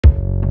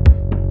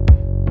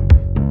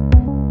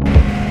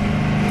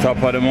Top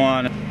of the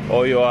morning,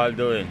 how you all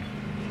doing?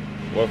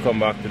 Welcome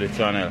back to the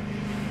channel.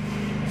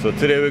 So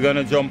today we're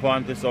gonna jump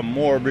onto some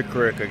more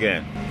brickwork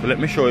again. So let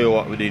me show you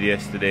what we did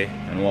yesterday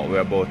and what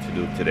we're about to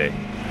do today.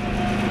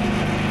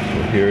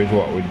 So here is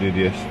what we did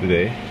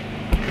yesterday.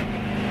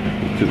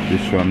 We took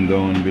this from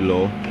down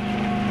below,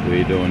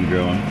 way down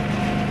ground,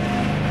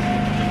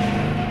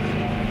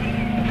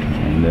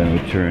 and then we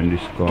turned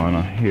this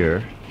corner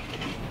here.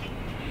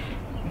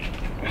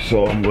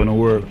 So I'm gonna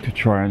work to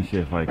try and see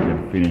if I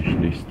can finish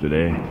this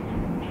today.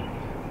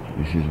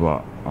 This is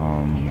what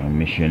my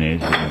mission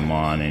is in the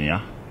morning,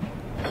 yeah.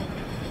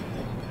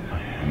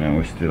 And then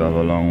we still have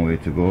a long way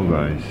to go,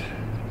 guys.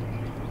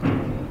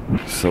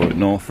 So with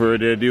no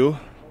further ado,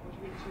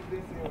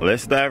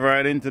 let's dive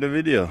right into the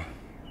video.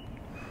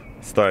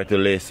 Start to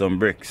lay some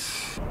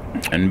bricks.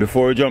 And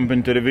before we jump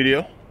into the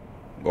video,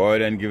 go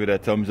ahead and give it a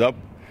thumbs up.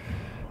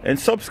 And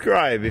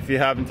subscribe if you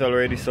haven't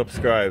already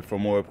subscribed for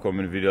more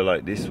upcoming video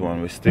like this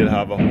one. We still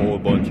have a whole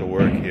bunch of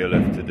work here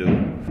left to do.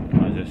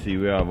 As you see,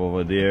 we have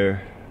over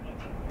there.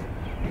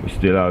 We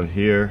still have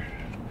here.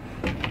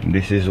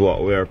 This is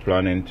what we are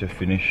planning to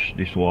finish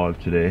this wall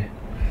today.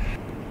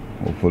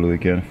 Hopefully we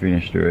can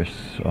finish the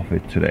rest of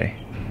it today.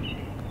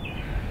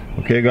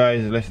 Okay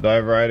guys, let's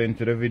dive right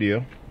into the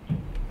video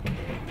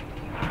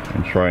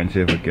and try and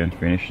see if we can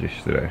finish this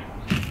today.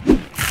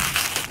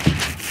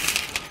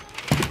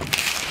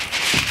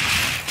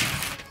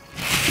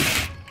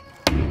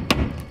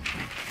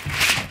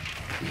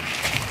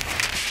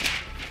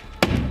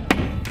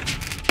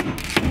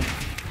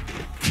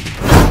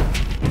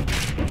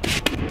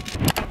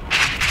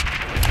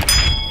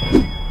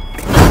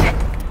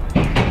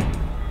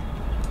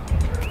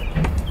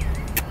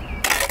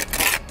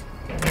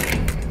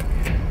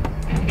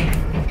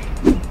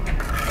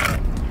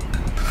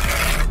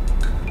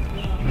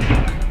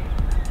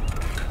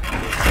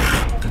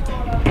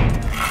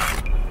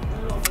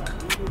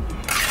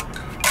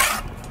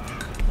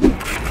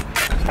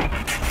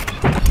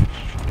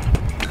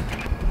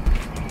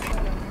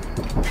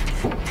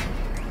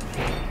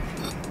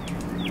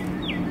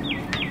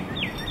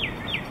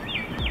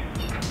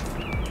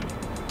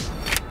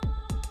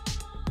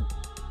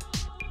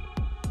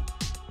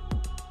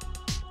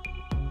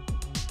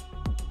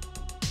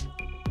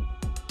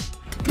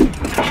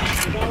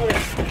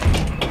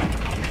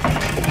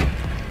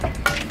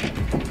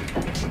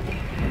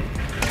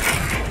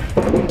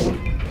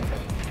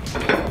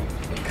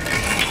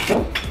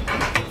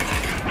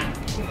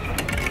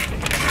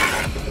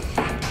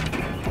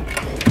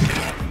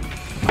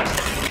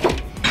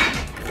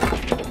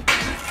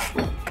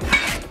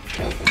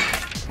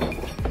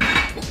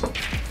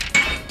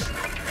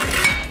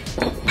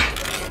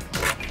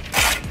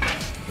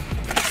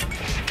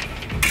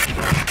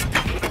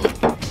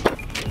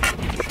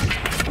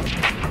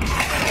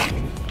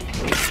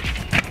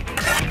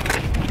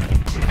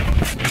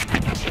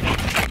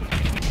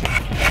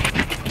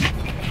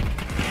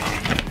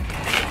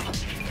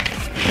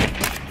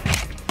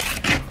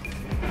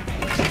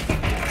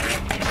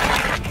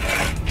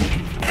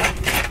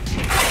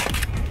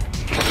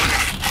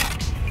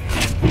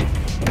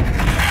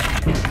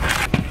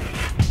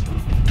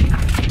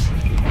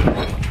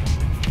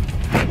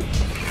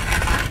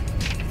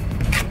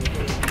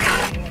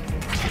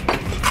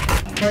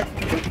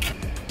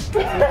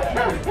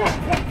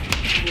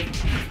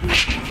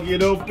 You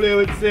don't play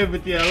with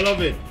safety, I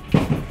love it.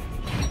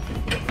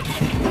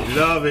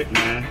 Love it,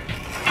 man.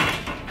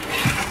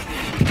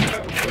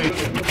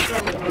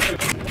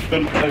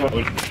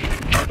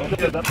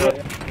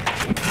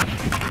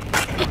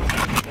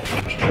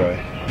 Let's try.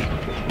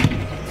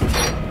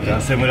 I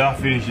said we're not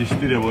finished this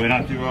today, but we're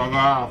not even going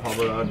off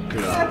about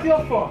that.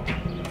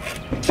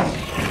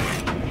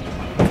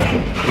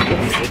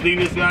 You think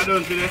this guy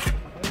done today?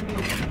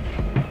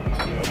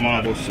 Come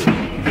on, boss.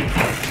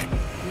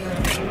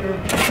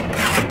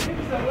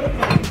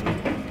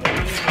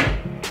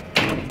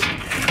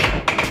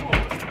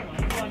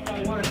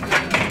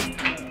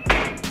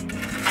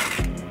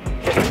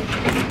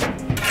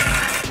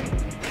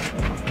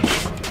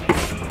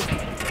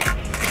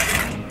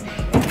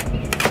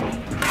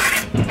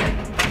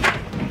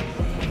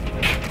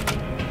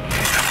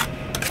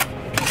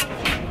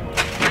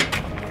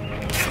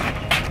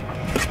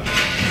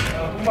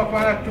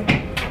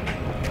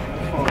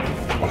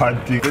 One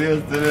thing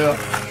yesterday,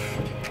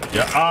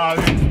 you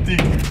always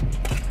think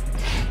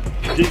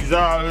things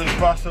are always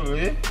possible,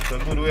 eh? It's a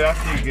good way I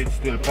think it's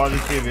still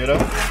positive, you know?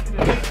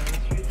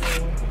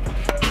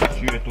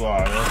 Straight to all,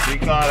 you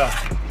think all that?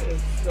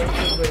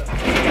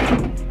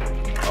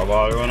 I'll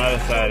go around the other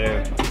side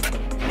here.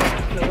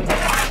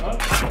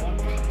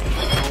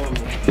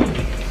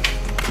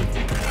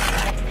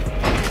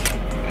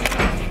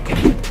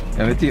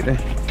 Can we take it?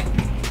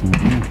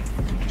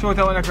 Show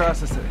that one across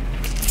the side.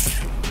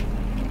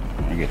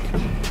 I get it.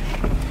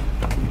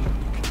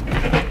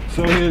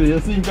 So here, you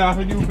think half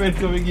a new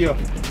pencil we give you?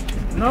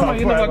 No man,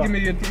 you never give me,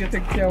 you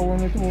take care of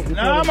one with two.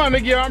 Nah man, I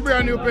give you a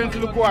brand new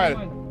pencil look wild.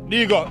 There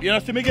you go. You know,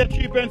 see me get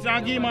 3 pence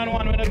and give man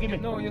one when you give me.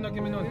 No, you not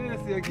give me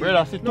none.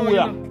 Brother, see two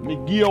ya. Me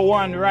give you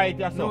one right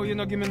here. No, you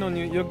not give me none.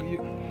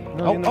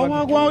 No, I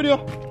want to go out with you.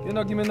 You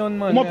not give me none,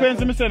 man. How much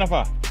pence me send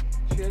for?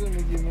 Share them,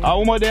 me give me.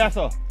 How much there,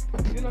 sir?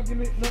 You not give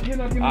me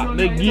none.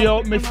 Me give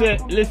you, me say,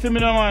 listen me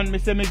now, man. Me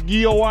say me give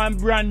you one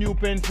brand new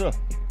pencil.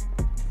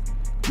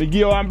 Me give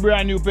you one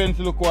brand new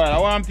pencil, look while. I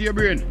want to your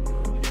brain.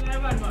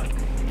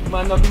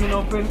 Man, not give me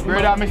no pencil.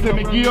 Brother, me say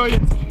me give you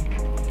it.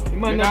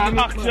 Man, Me not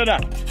not give me ask you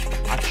that.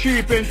 A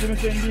 3 pencil me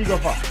send you go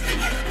for.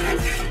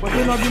 But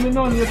you not give me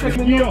none. You take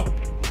me Give none.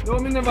 No,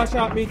 me never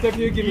shot me. Take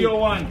you give me. you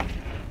one.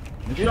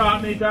 Me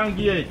shot me and give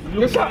you.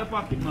 Look in your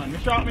pocket, man. Me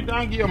shot me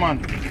and give you, man.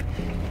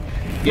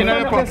 You know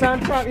your pocket.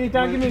 Shot me and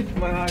give me.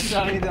 Man,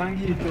 shot me and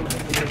give you too.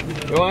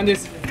 You want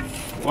this?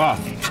 What?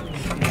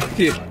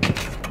 Here.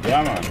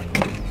 Yeah, man.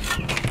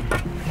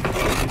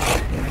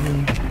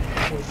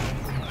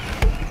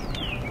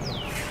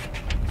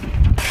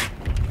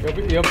 You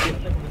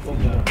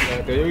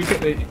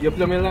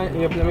play me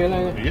line? You play me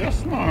line?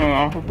 Yes, man.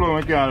 I have to play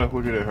my car.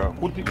 Put it there.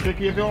 Put it,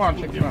 check it if you want.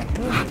 Check it, man.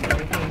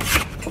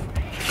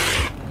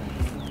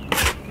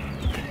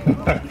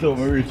 So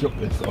me reach up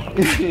this one.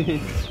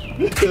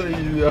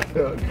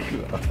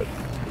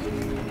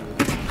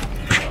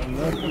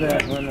 Not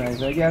that one,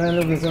 nice. I can't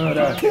look at some of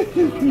that.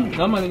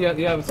 No, man, you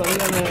have some of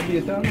that be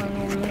a tall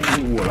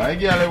man. Well, I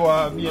can't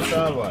want to be a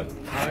tall one.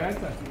 Alright,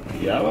 sir.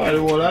 Yeah, man. The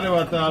whole of them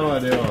are tall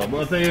one there.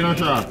 But say you're not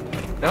short.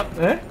 No,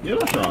 eh? You're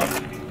not short.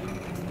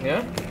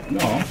 Yeah? No.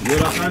 You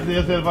don't consider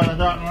yourself as a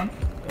short man?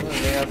 Yeah, I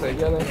say,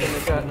 yeah, I'm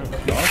short now. No,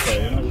 okay.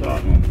 You're not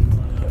short man.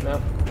 No.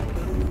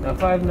 No,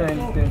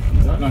 5'9", still.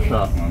 You're not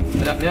short man. Me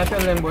I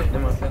tell them about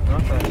them, I said, no,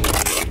 sir.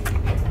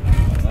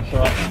 Not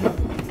short man.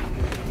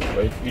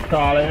 But if you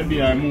tall and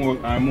be, I'm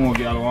more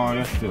girl want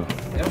you still.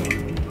 Yeah.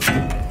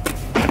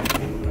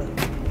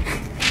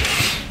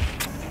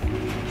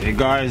 Hey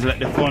guys, let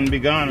the fun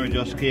begin. We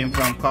just came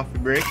from coffee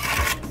break.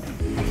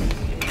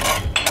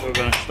 We're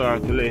gonna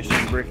start to lay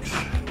some bricks.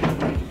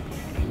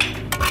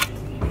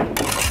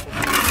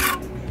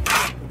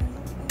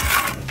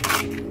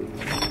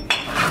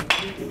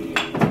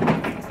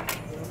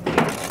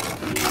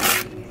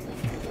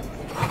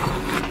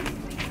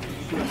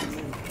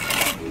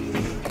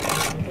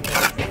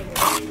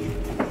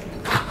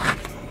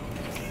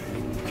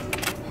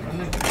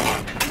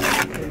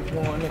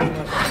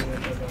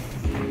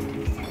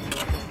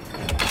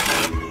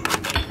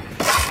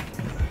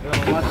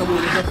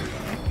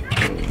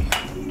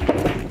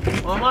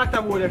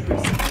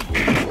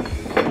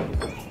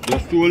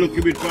 Just do a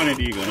little bit funny,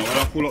 Digo. Now I'm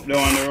gonna pull up the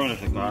one around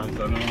because I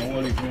don't know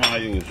what you want to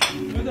use.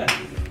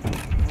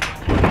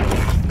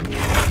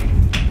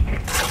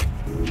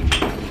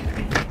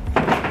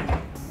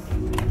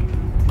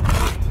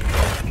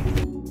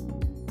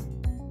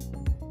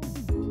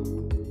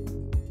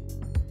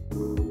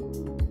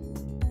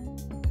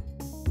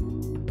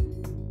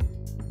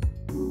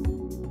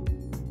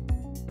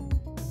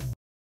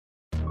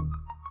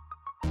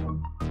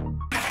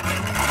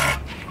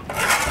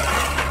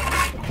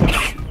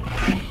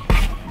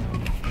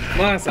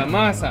 What's that?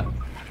 Massa.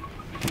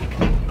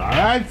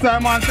 Alright,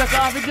 Simon, take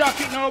off the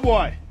jacket now,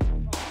 boy.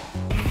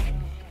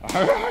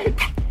 Alright.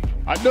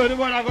 I do the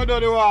one, I go do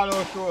the wall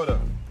on shoulder.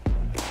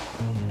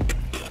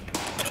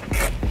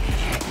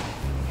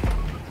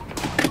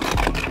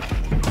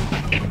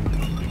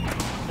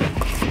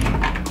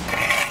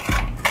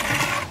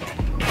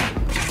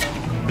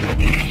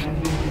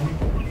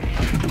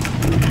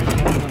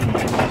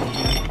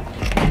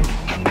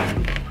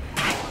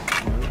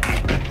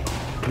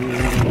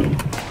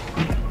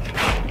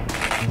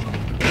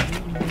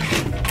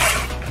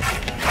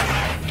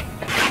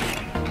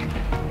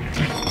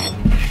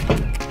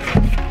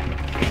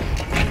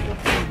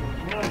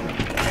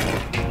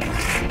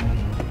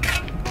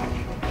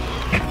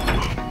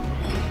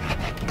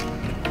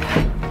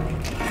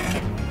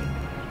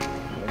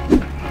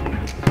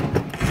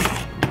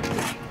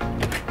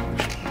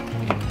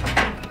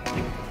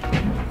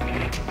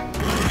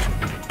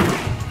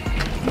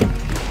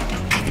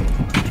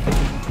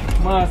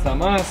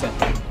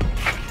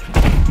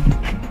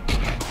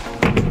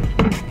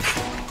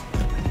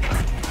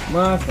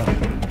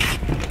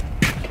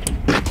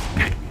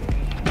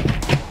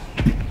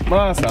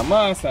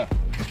 Massa.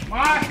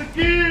 Massa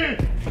key!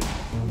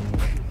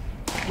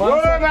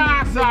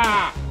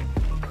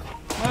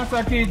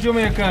 Massa key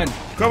Jamaican.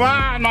 Come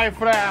on, my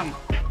friend.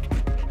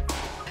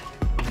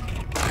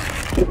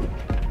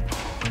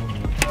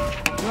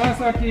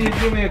 Massa key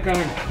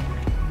Jamaican.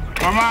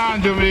 Come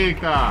on,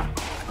 Jamaica.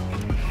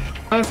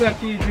 Massa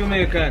key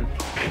Jamaican.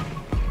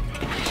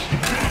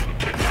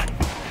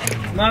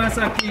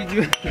 Massa key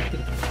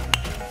Jamaican.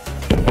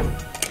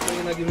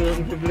 You're not giving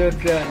nothing for blood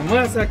there.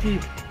 Massa key.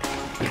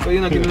 So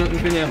you're not giving nothing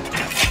for him.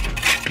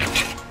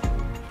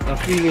 I'm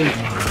feeling.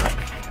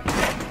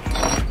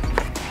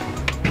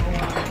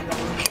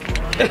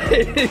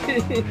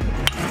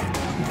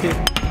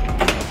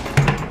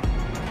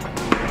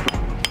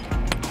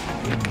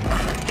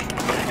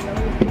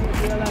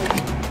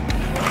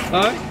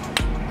 Alright?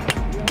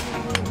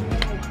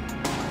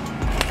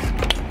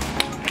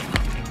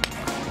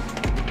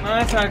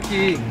 Massa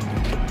key.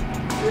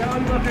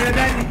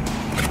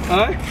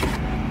 Alright?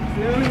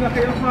 You look like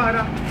your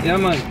father. Yeah,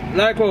 man.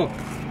 Like who?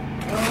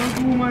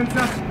 2 months,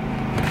 sir.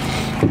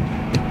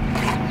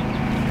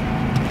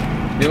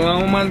 You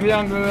want a woman to be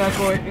angry like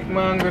how it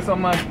man angry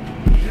some man?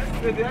 Yes,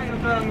 but I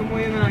ain't telling more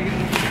than I get.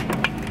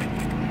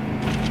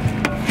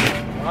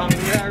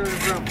 Angry,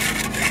 bro.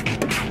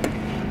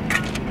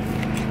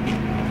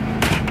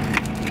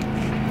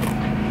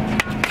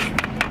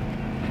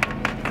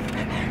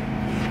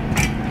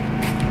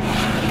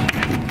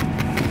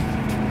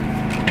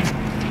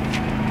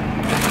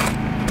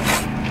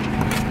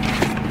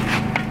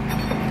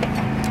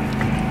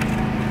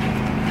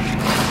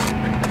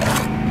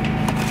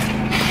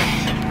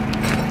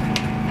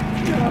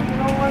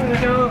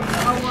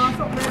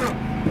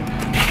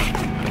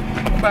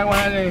 Buy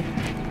one of them.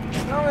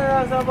 No,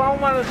 as a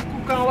woman to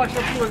cook and wash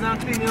your clothes and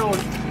clean your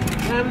house.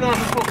 I'm not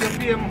to cook and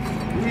pay him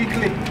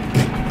weekly.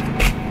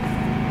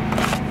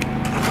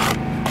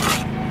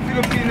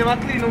 Philippines never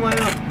clean no man.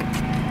 You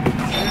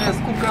just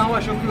cook and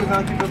wash your clothes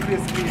and keep the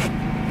place clean.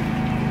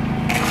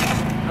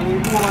 And you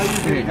go and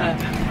use it.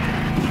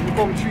 You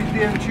come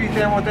 3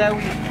 times out a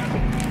week.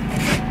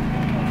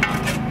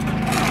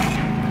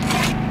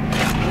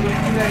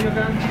 And you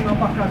can clean up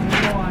a cat if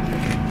you want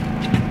it.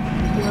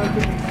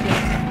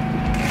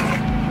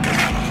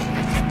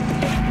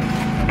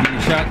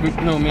 Shot grip,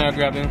 no, me I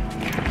grab him.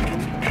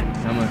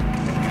 Come on.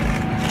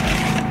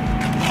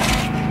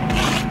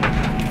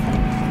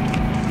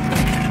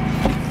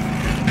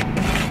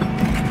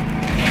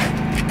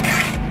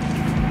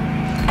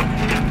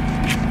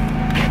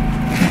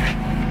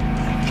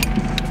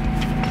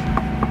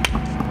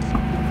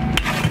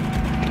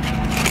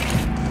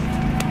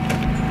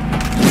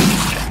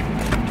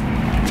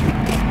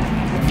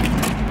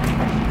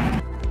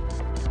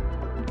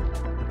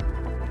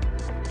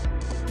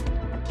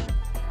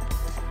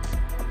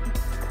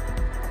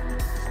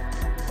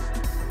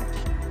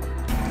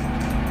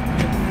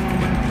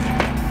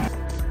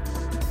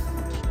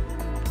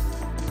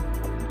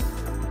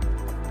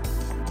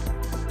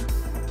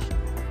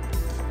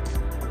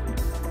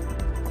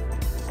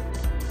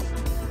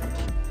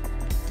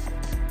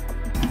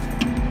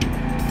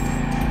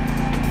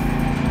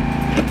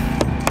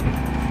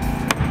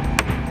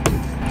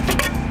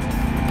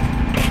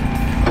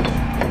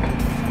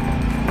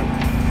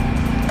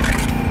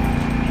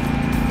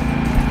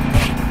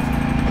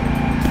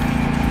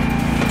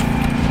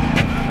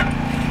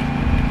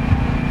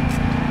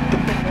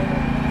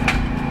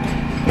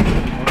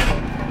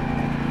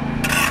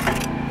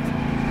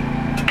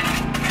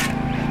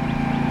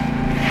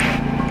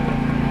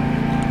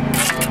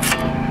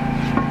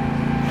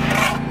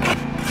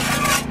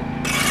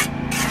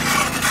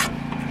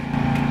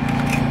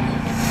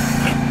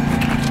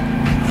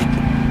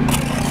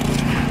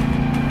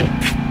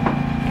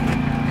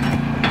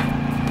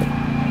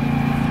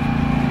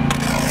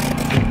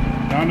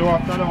 And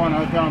after the one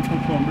I can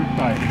put some brick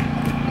pipe.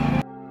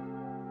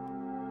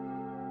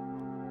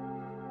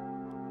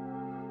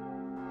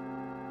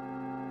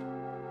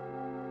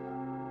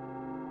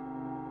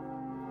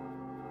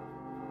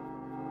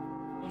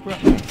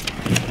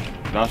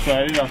 That's why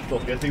I did have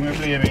stuff. You think me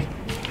play me?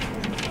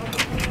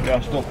 You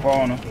have stuff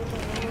for now.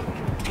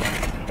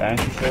 Thank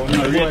you so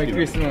much. Boy,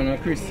 Chris, no,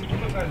 Chris.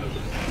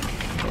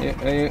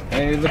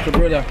 Hey, look at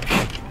brother.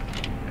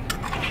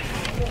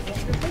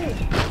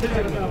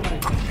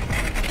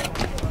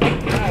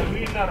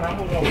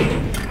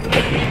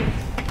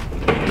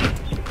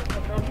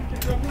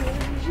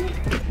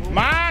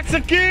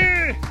 Masaki!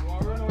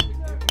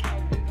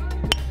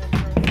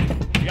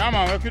 Yeah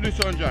man, where could the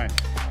sunshine?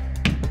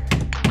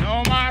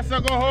 No master,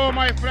 go home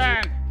my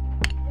friend.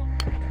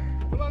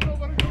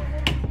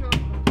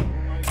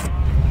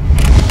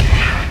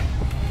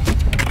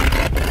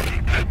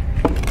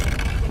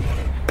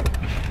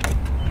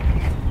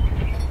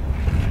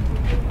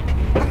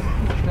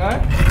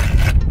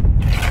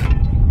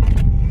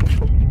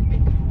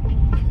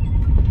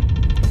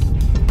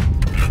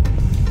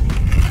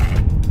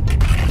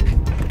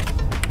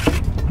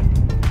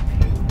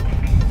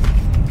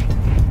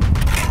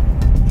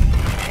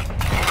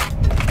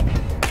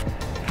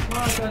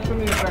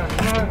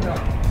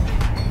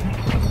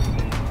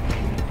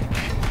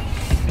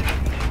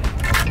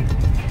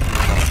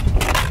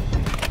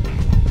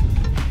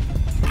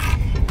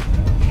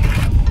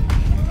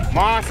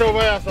 Massa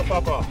over here, so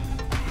Papa.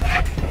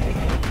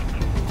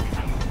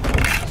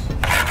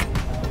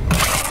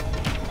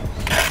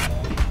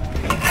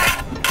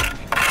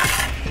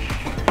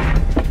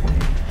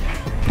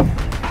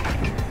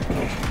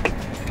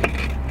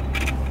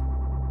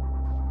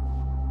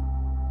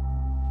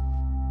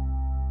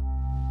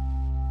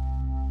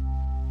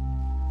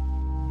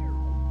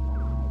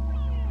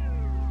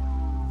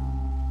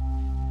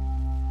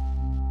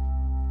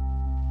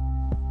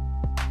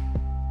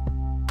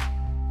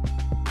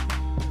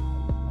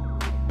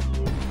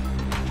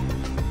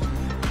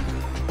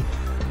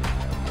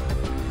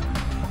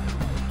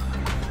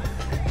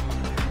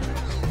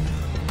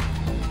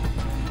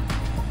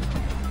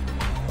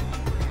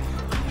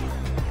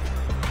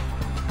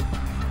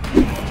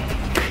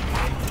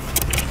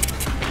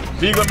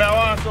 Big up, I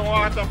want some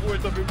water for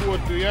it to be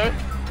good to you.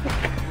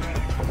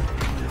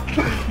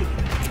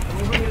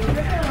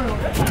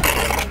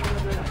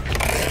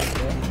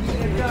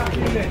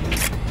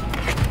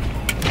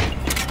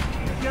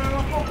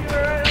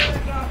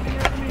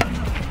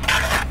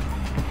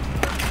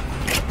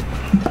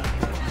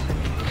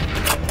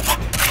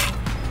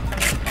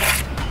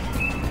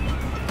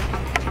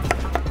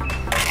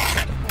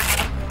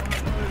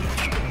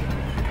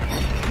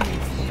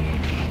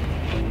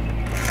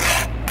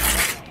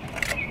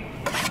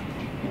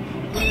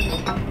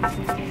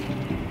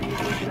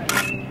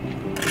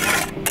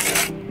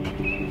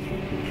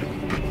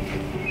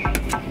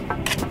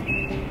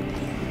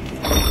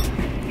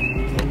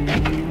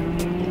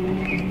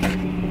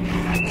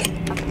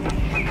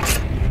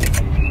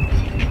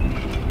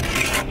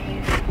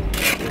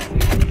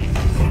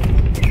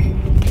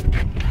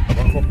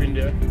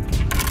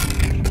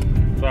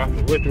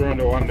 Wait around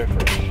the one there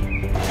first.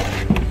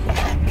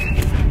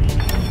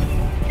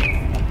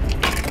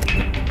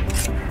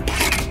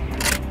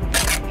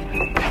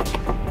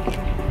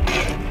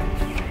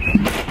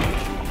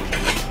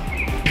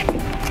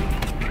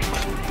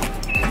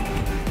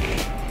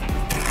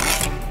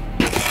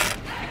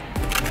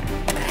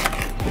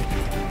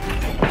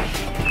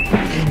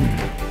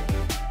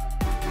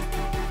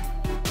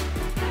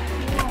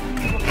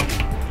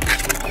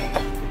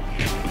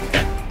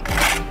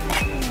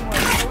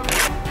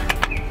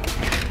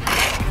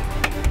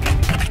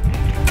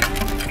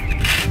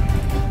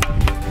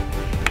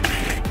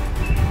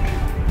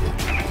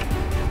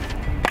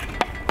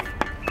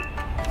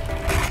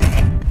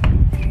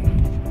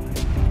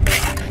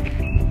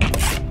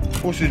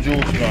 Pussy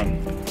juice gone.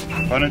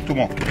 Run it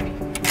tomorrow.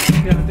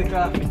 Yeah, take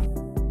off.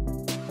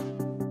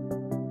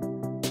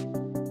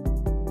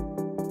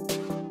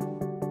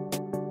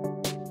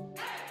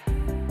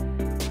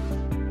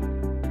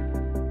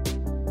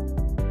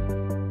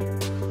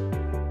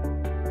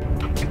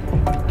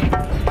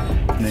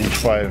 Name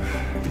 5.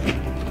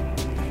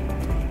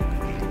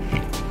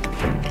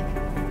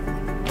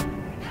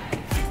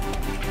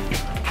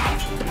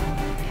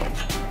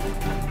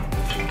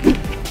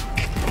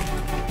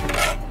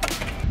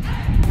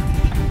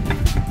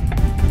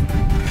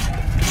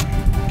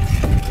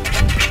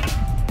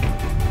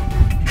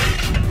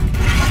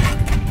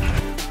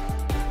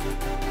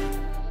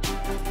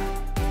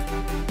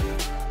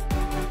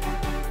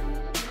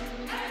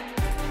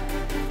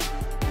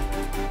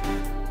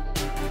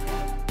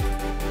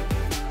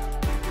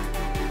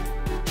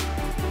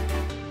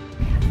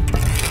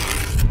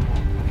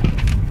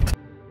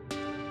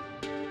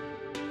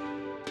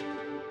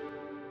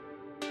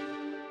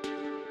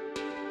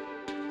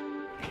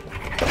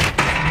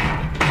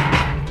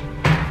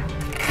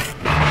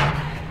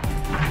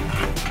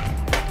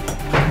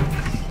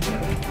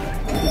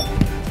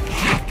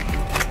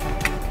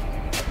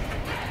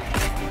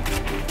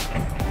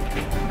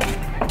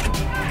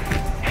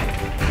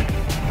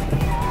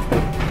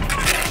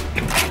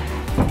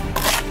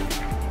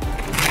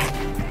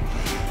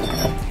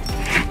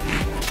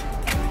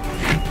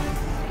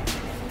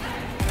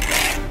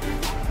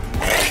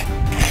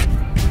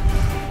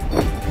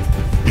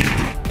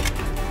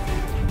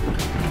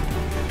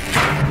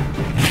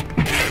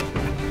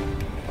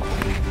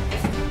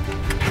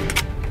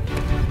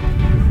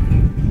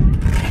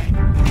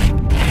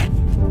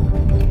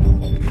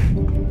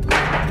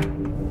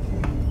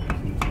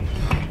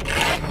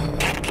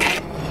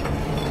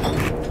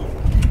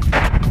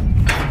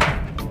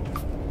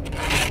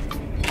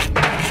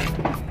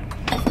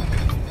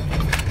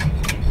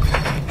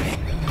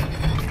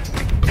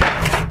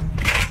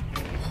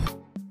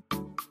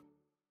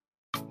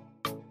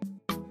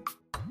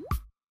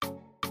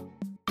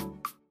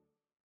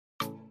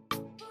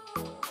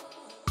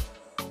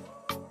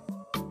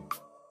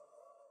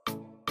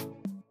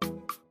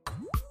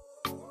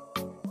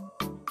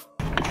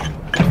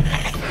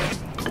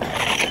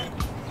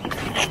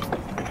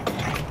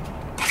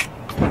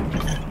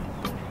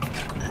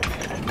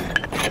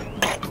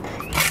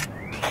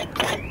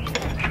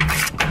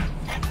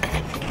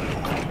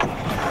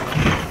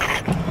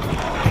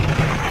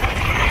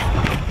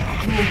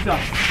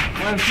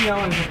 Mä en tiedä,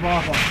 on se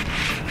vapaa.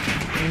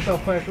 Ei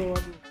tapaa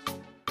tuolla.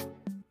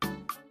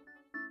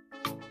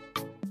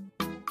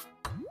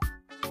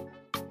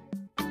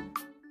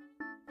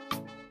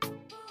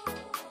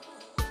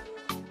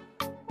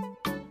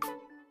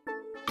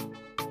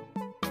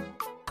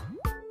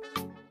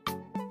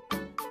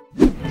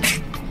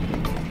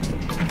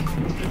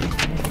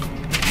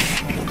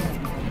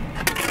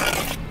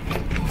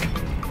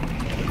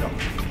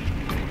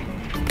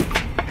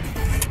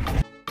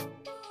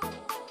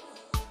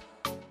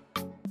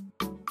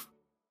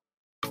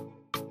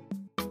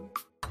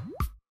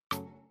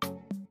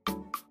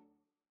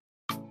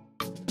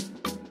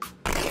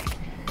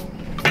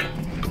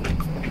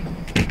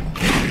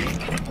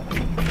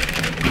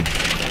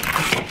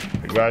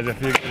 Guys,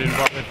 if you get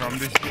value from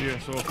this video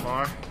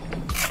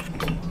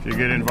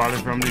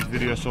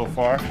so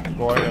far,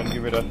 go ahead and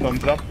give it a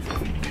thumbs up.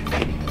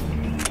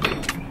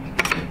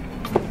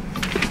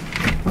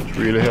 It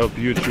really helps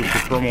YouTube to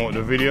promote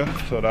the video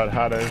so that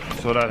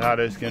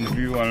others can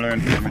view and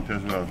learn from it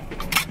as well.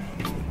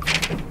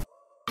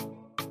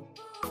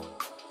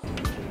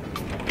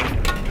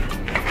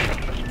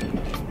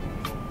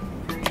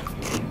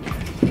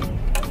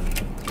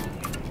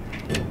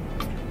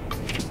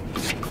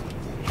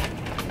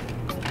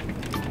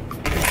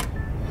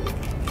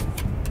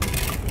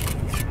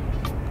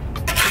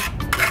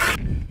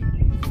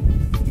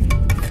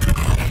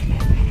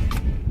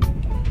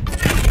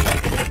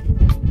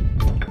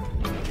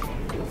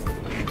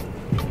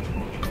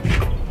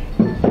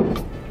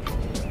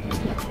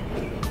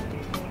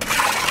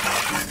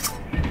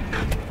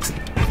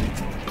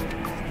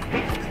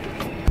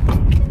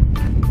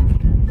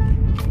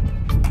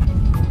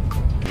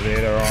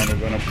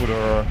 put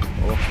our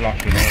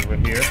flashing over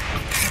here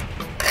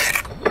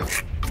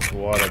to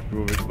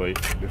waterproof it, but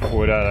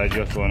before that I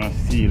just want to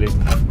seal it.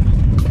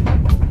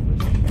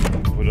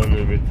 Put a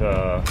little bit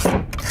of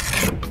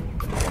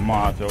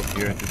mat up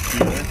here to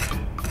seal it.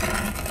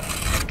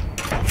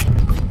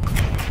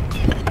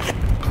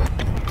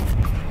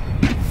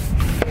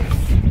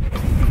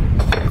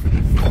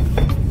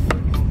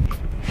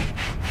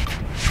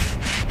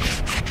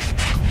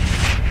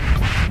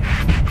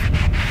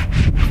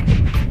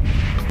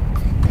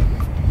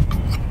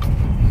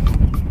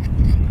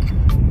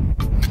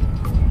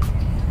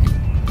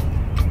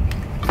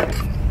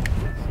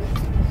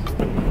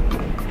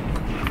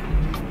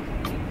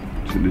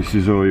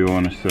 This is how you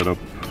want to set up.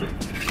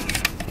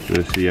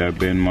 So see, I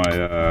bend my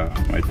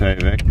my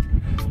Tyvek.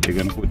 They're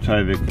gonna put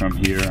Tyvek from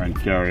here and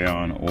carry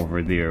on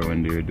over there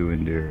when they're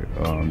doing their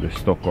the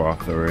stucco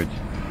afterwards.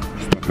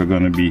 Stucco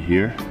gonna be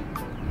here.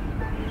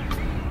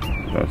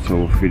 That's how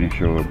we'll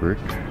finish our brick.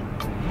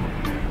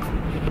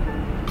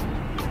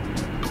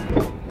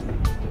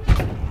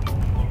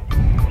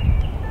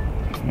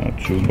 Not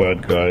too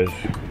bad, guys.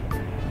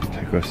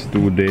 Take us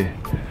 2 days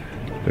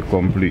to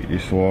complete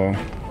this wall.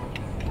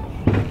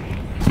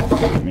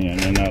 Me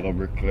and another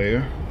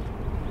bricklayer.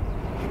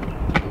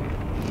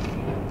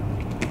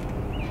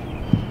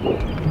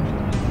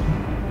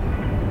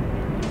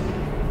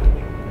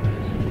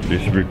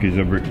 This brick is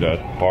a brick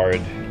that's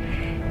hard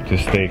to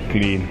stay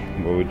clean,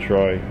 but we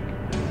try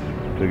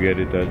to get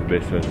it as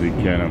best as we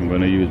can. I'm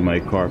gonna use my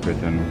carpet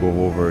and go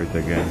over it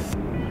again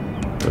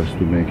just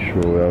to make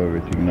sure we have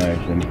everything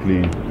nice and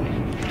clean.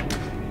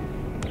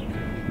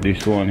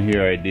 This one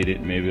here, I did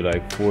it maybe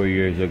like 4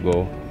 years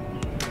ago.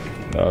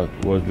 That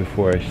was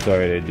before I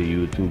started the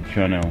YouTube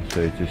channel, so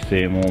it's the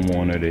same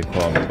homeowner. They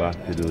called me back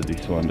to do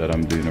this one that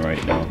I'm doing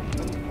right now.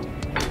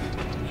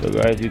 So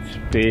guys, it's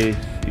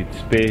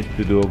space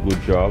to do a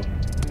good job,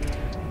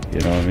 you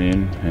know what I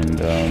mean, and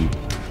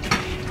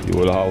you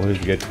will always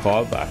get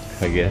called back,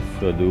 I guess.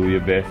 So do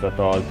your best at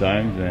all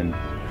times, and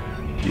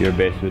your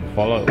best will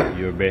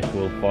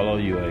follow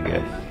you, I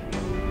guess.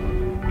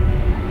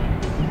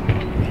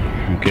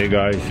 Okay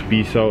guys,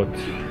 peace out.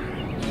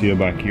 See you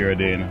back here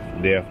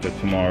day after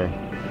tomorrow.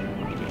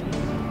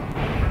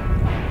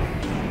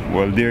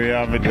 Well, there you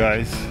have it,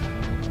 guys.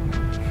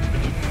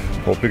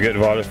 Hope you get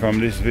value from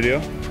this video.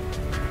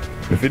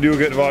 If you do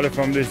get value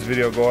from this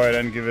video, go ahead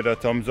and give it a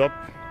thumbs up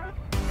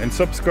and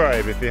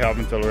subscribe if you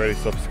haven't already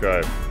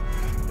subscribed.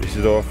 This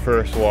is our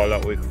first wall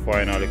that we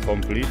finally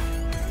complete.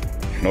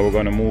 Now we're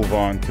gonna move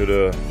on to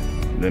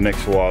the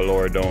next wall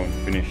lower down,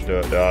 finish the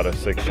other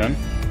section.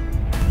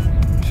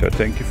 So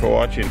thank you for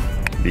watching.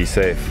 Be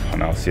safe,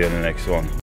 and I'll see you in the next one.